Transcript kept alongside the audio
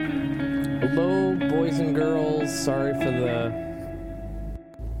Hello, boys and girls. Sorry for the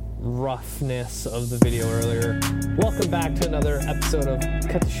roughness of the video earlier. Welcome back to another episode of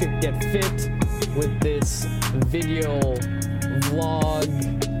Cut the Shit, Get Fit with this video vlog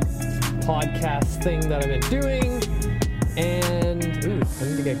podcast thing that I've been doing. And, I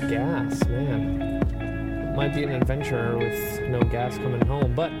need to get gas, man. It might be an adventure with no gas coming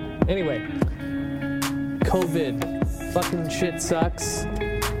home. But anyway, COVID. Fucking shit sucks.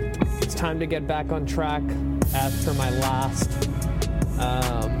 It's time to get back on track after my last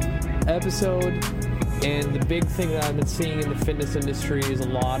episode. And the big thing that I've been seeing in the fitness industry is a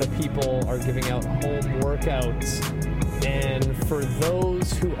lot of people are giving out home workouts. And for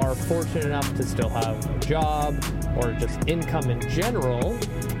those who are fortunate enough to still have a job or just income in general,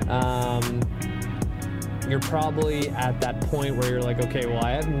 you're probably at that point where you're like, okay, well,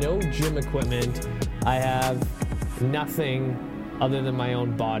 I have no gym equipment. I have nothing other than my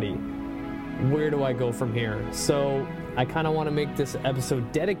own body. Where do I go from here? So I kind of want to make this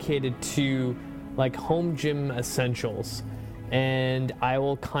episode dedicated to like home gym essentials, and I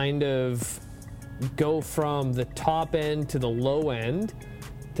will kind of go from the top end to the low end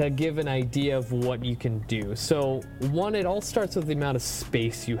to give an idea of what you can do. So one, it all starts with the amount of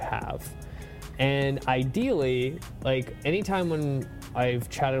space you have. And ideally, like anytime when I've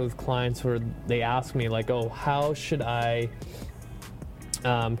chatted with clients where they ask me like, oh, how should I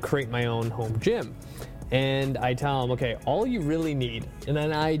create my own home gym? And I tell them, okay, all you really need in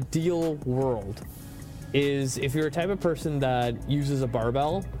an ideal world is if you're a type of person that uses a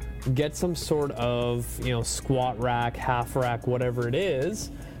barbell, get some sort of, squat rack, half rack, whatever it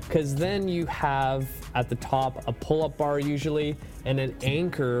is, because then you have at the top a pull-up bar usually and an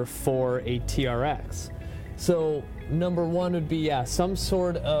anchor for a TRX. So number one would be, some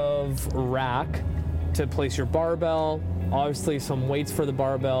sort of rack to place your barbell, obviously some weights for the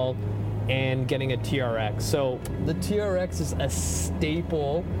barbell, and getting a TRX. So the TRX is a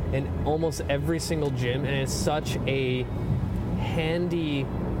staple in almost every single gym, and it's such a handy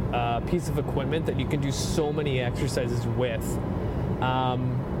piece of equipment that you can do so many exercises with.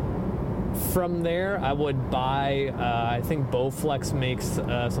 From there, I would buy, I think Bowflex makes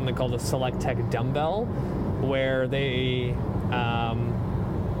something called a SelectTech dumbbell, where they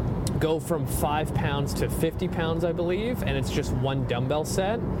go from 5 pounds to 50 pounds, I believe, and it's just one dumbbell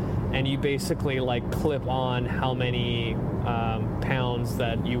set, and you basically like clip on how many pounds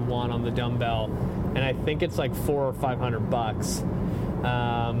that you want on the dumbbell, and I think it's like $400 or $500.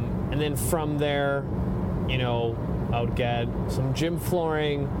 And then from there, I would get some gym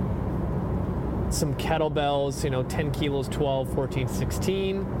flooring, some kettlebells, 10 kilos, 12, 14,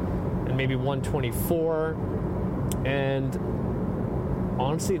 16, and maybe 124. And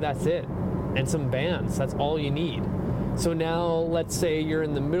honestly, that's it. And some bands, that's all you need. So now let's say you're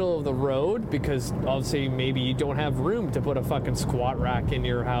in the middle of the road because obviously maybe you don't have room to put a fucking squat rack in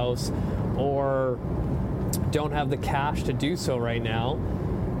your house or don't have the cash to do so right now.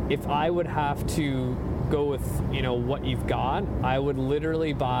 If I would have to go with, what you've got, I would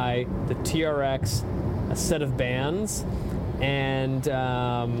literally buy the TRX, a set of bands, and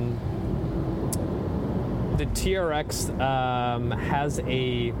the TRX has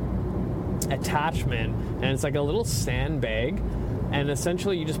a attachment, and it's like a little sandbag, and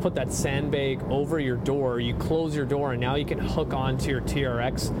essentially you just put that sandbag over your door, you close your door, and now you can hook onto your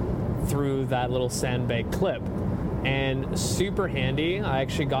TRX through that little sandbag clip. And super handy. I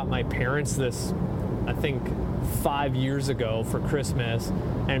actually got my parents this, I think 5 years ago for Christmas,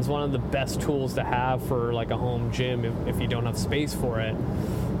 and it's one of the best tools to have for like a home gym if you don't have space for it.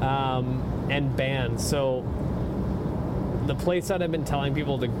 And bands. So the place that I've been telling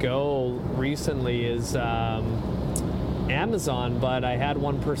people to go recently is Amazon, but I had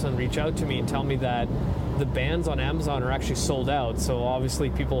one person reach out to me and tell me that the bands on Amazon are actually sold out. So obviously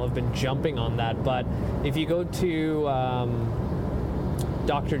people have been jumping on that. But if you go to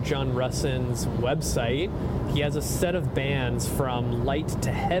Dr. John Rusin's website, he has a set of bands from light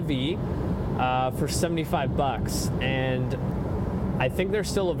to heavy for $75, and I think they're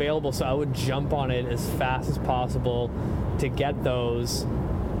still available, so I would jump on it as fast as possible to get those,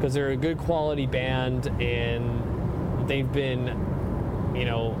 because they're a good quality band and they've been,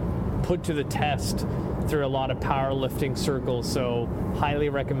 put to the test through a lot of powerlifting circles. So highly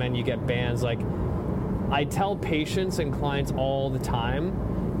recommend you get bands. Like I tell patients and clients all the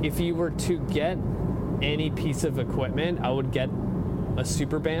time, if you were to get any piece of equipment, I would get a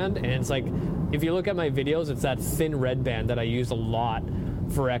super band. And it's like, if you look at my videos, it's that thin red band that I use a lot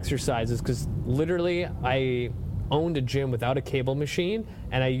for exercises, because literally I owned a gym without a cable machine,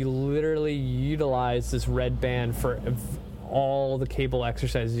 and I literally utilized this red band for all the cable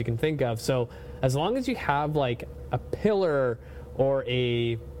exercises you can think of. So as long as you have like a pillar or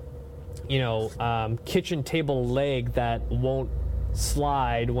a kitchen table leg that won't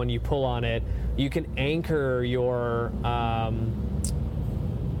slide when you pull on it, you can anchor your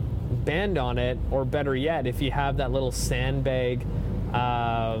band on it, or better yet, if you have that little sandbag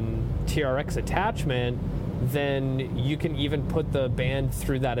TRX attachment, then you can even put the band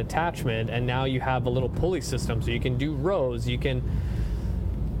through that attachment, and now you have a little pulley system, so you can do rows, you can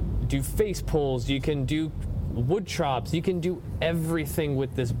do face pulls, you can do wood chops, you can do everything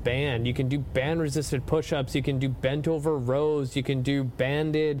with this band. You can do band resisted push-ups, you can do bent over rows, you can do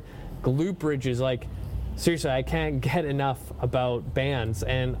banded glute bridges. Like, seriously, I can't get enough about bands,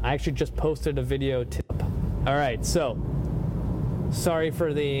 and I actually just posted a video tip. All right, so sorry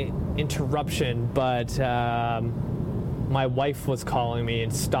for the interruption, but my wife was calling me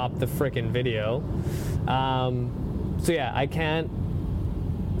and stopped the frickin' video. So yeah, I can't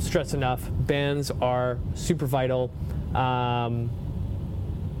stress enough, bands are super vital.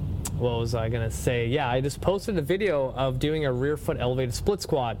 What was I gonna say? Yeah, I just posted a video of doing a rear foot elevated split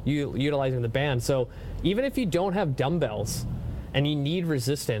squat utilizing the band. So even if you don't have dumbbells and you need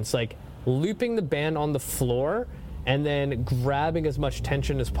resistance, like looping the band on the floor and then grabbing as much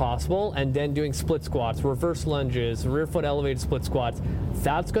tension as possible, and then doing split squats, reverse lunges, rear foot elevated split squats,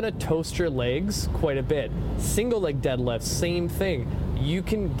 that's gonna toast your legs quite a bit. Single leg deadlifts, same thing. You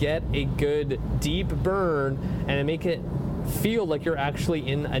can get a good deep burn and make it feel like you're actually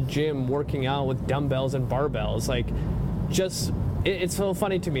in a gym working out with dumbbells and barbells. Like, just, it's so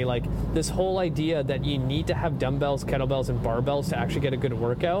funny to me, like this whole idea that you need to have dumbbells, kettlebells, and barbells to actually get a good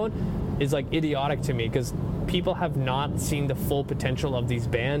workout is like idiotic to me, because people have not seen the full potential of these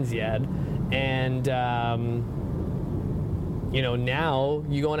bands yet. And now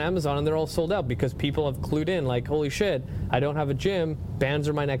you go on Amazon and they're all sold out because people have clued in, like, holy shit, I don't have a gym, bands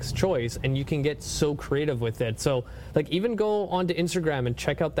are my next choice. And you can get so creative with it. So like, even go onto Instagram and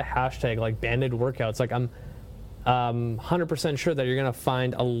check out the hashtag like banded workouts. Like, I'm 100% sure that you're gonna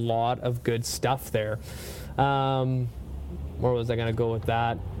find a lot of good stuff there. Where was I gonna go with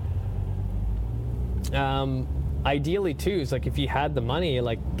that? Ideally too is like, if you had the money,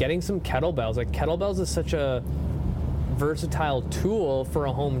 like getting some kettlebells. Like, kettlebells is such a versatile tool for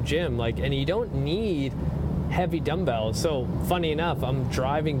a home gym, like, and you don't need heavy dumbbells. So funny enough, I'm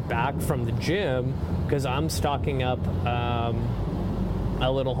driving back from the gym because I'm stocking up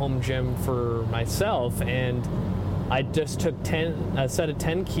a little home gym for myself, and I just took a set of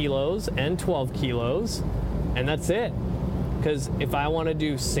 10 kilos and 12 kilos, and that's it. Because if I want to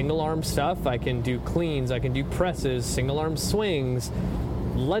do single arm stuff, I can do cleans, I can do presses, single arm swings,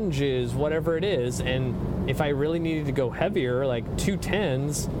 lunges, whatever it is. And if I really needed to go heavier, like 2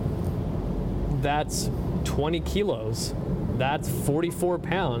 10s, that's 20 kilos. That's 44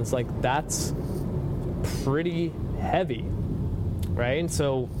 pounds. Like, that's pretty heavy, right? And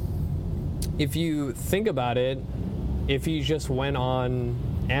so if you think about it, if you just went on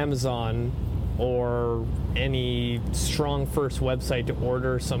Amazon or any Strong First website to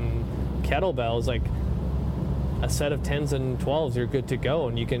order some kettlebells, like a set of 10s and 12s, you're good to go,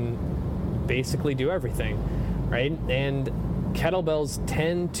 and you can basically do everything, right? And kettlebells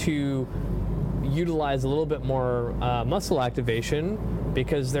tend to utilize a little bit more muscle activation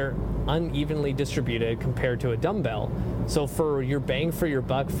because they're unevenly distributed compared to a dumbbell. So for your bang for your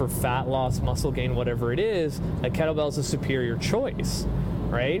buck, for fat loss, muscle gain, whatever it is, a kettlebell is a superior choice,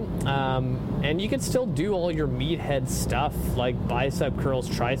 right? And you can still do all your meathead stuff like bicep curls,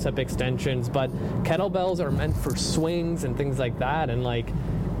 tricep extensions, but kettlebells are meant for swings and things like that. And like,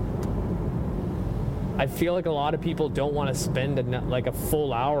 I feel like a lot of people don't want to spend a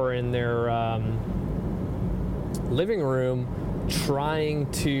full hour in their living room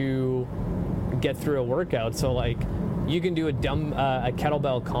trying to get through a workout. So like, you can do a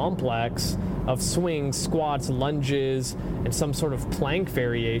kettlebell complex of swings, squats, lunges, and some sort of plank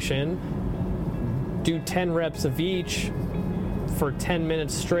variation. Do 10 reps of each for 10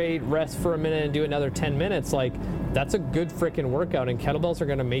 minutes straight, rest for a minute, and do another 10 minutes. Like, that's a good freaking workout, and kettlebells are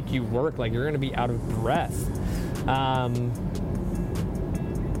gonna make you work like you're gonna be out of breath.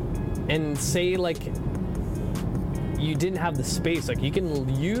 And say like you didn't have the space, like you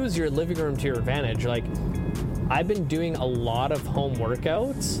can use your living room to your advantage. Like, I've been doing a lot of home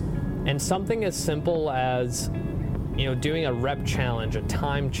workouts, and something as simple as, doing a rep challenge, a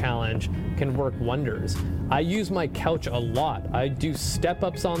time challenge can work wonders. I use my couch a lot. I do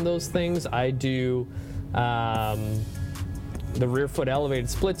step-ups on those things. I do the rear foot elevated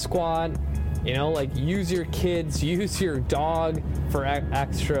split squat. Like, use your kids, use your dog for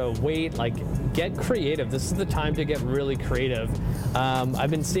extra weight. Like, get creative. This is the time to get really creative. I've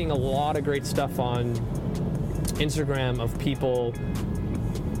been seeing a lot of great stuff on Instagram of people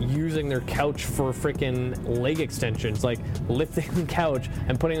using their couch for freaking leg extensions, like lifting the couch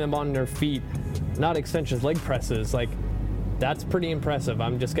and putting them on their feet. Not extensions, leg presses. Like, that's pretty impressive.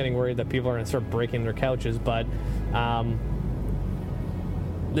 I'm just getting worried that people are going to start breaking their couches, but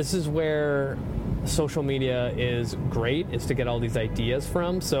this is where social media is great, is to get all these ideas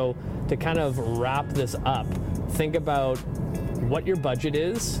from. So to kind of wrap this up, think about what your budget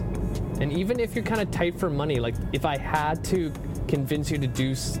is, and even if you're kind of tight for money, like if I had to convince you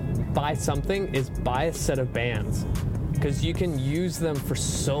to buy something, is buy a set of bands, because you can use them for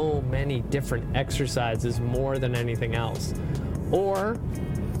so many different exercises more than anything else. Or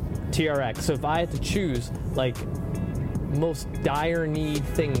TRX. So if I had to choose, like, most dire need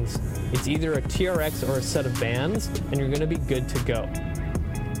things, it's either a TRX or a set of bands, and you're going to be good to go.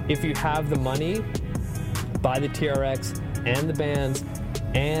 If you have the money, buy the TRX and the bands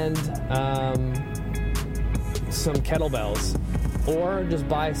and some kettlebells, or just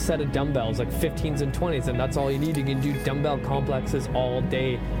buy a set of dumbbells, like 15s and 20s, and that's all you need. You can do dumbbell complexes all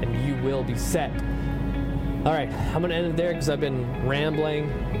day and you will be set. All right, I'm gonna end it there because I've been rambling.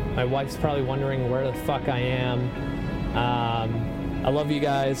 My wife's probably wondering where the fuck I am. I love you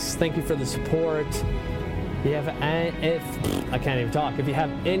guys. Thank you for the support. If I can't even talk. If you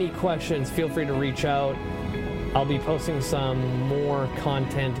have any questions, feel free to reach out. I'll be posting some more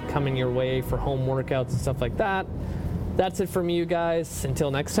content coming your way for home workouts and stuff like that. That's it from you guys.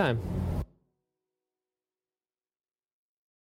 Until next time.